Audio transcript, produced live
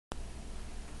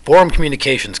Forum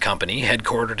Communications Company,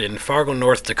 headquartered in Fargo,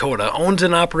 North Dakota, owns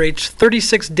and operates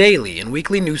 36 daily and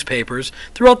weekly newspapers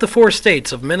throughout the 4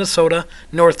 states of Minnesota,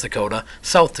 North Dakota,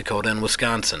 South Dakota, and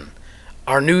Wisconsin.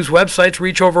 Our news websites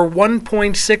reach over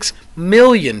 1.6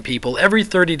 million people every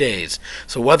 30 days,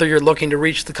 so whether you're looking to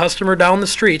reach the customer down the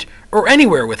street or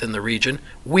anywhere within the region,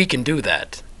 we can do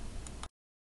that.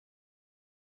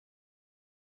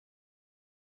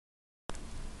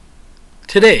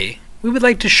 Today, we would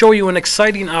like to show you an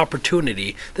exciting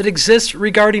opportunity that exists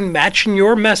regarding matching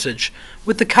your message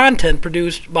with the content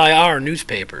produced by our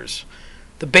newspapers.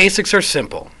 The basics are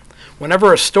simple.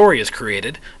 Whenever a story is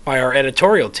created by our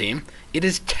editorial team, it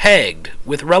is tagged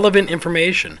with relevant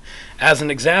information. As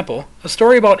an example, a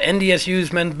story about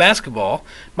NDSU's men's basketball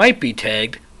might be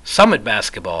tagged Summit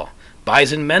Basketball,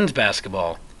 Bison Men's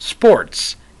Basketball,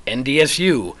 Sports,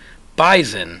 NDSU,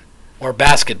 Bison, or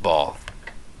Basketball.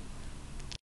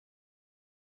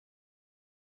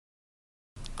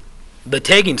 The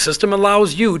tagging system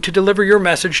allows you to deliver your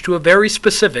message to a very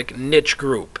specific niche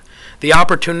group. The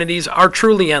opportunities are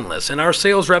truly endless, and our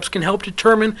sales reps can help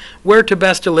determine where to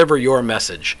best deliver your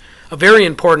message. A very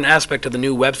important aspect of the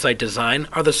new website design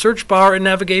are the search bar and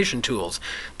navigation tools.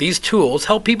 These tools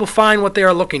help people find what they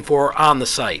are looking for on the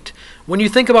site. When you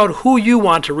think about who you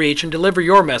want to reach and deliver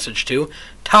your message to,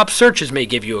 top searches may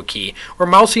give you a key, or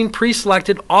mousing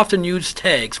pre-selected, often used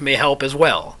tags may help as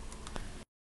well.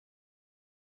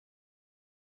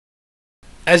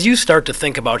 As you start to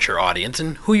think about your audience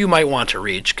and who you might want to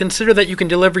reach, consider that you can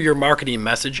deliver your marketing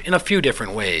message in a few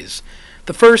different ways.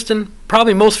 The first and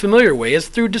probably most familiar way is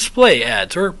through display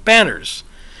ads or banners.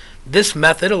 This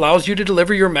method allows you to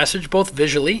deliver your message both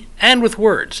visually and with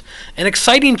words. An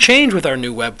exciting change with our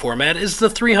new web format is the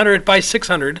 300 by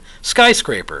 600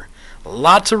 skyscraper.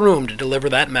 Lots of room to deliver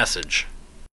that message.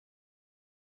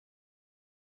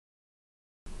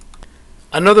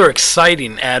 Another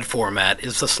exciting ad format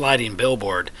is the sliding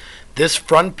billboard. This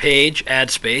front page ad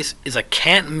space is a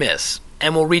can't miss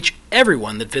and will reach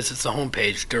everyone that visits the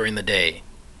homepage during the day.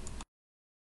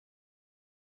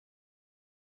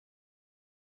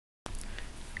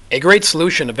 A great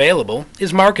solution available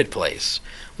is Marketplace.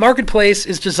 Marketplace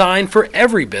is designed for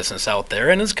every business out there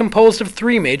and is composed of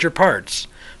 3 major parts.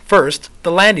 First,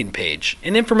 the landing page,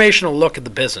 an informational look at the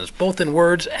business, both in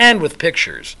words and with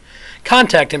pictures.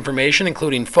 Contact information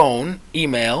including phone,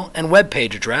 email, and web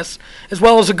page address, as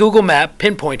well as a Google map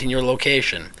pinpointing your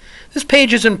location. This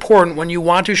page is important when you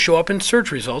want to show up in search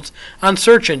results on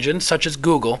search engines such as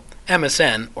Google,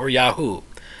 MSN, or Yahoo.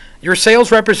 Your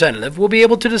sales representative will be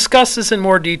able to discuss this in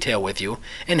more detail with you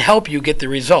and help you get the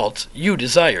results you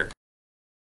desire.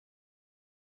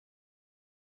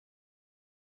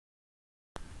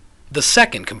 The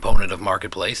second component of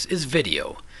Marketplace is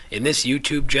video. In this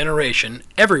YouTube generation,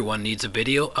 everyone needs a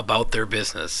video about their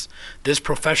business. This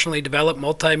professionally developed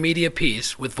multimedia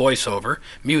piece with voiceover,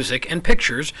 music, and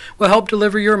pictures will help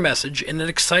deliver your message in an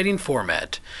exciting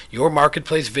format. Your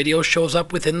Marketplace video shows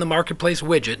up within the Marketplace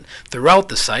widget throughout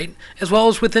the site, as well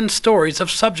as within stories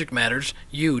of subject matters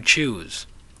you choose.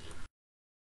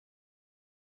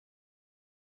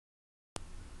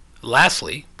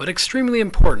 Lastly, but extremely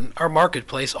important, are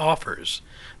Marketplace offers.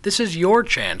 This is your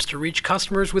chance to reach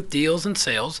customers with deals and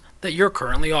sales that you're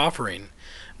currently offering.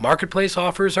 Marketplace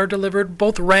offers are delivered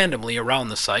both randomly around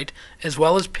the site as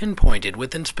well as pinpointed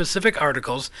within specific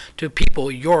articles to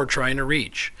people you're trying to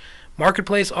reach.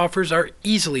 Marketplace offers are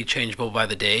easily changeable by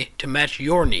the day to match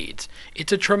your needs.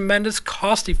 It's a tremendous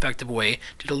cost-effective way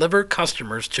to deliver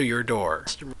customers to your door.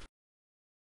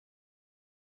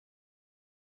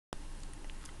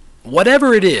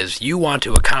 Whatever it is you want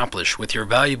to accomplish with your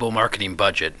valuable marketing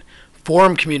budget,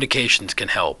 Forum Communications can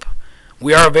help.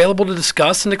 We are available to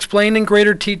discuss and explain in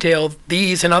greater detail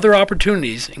these and other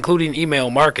opportunities, including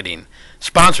email marketing,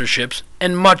 sponsorships,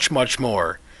 and much, much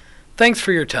more. Thanks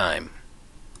for your time.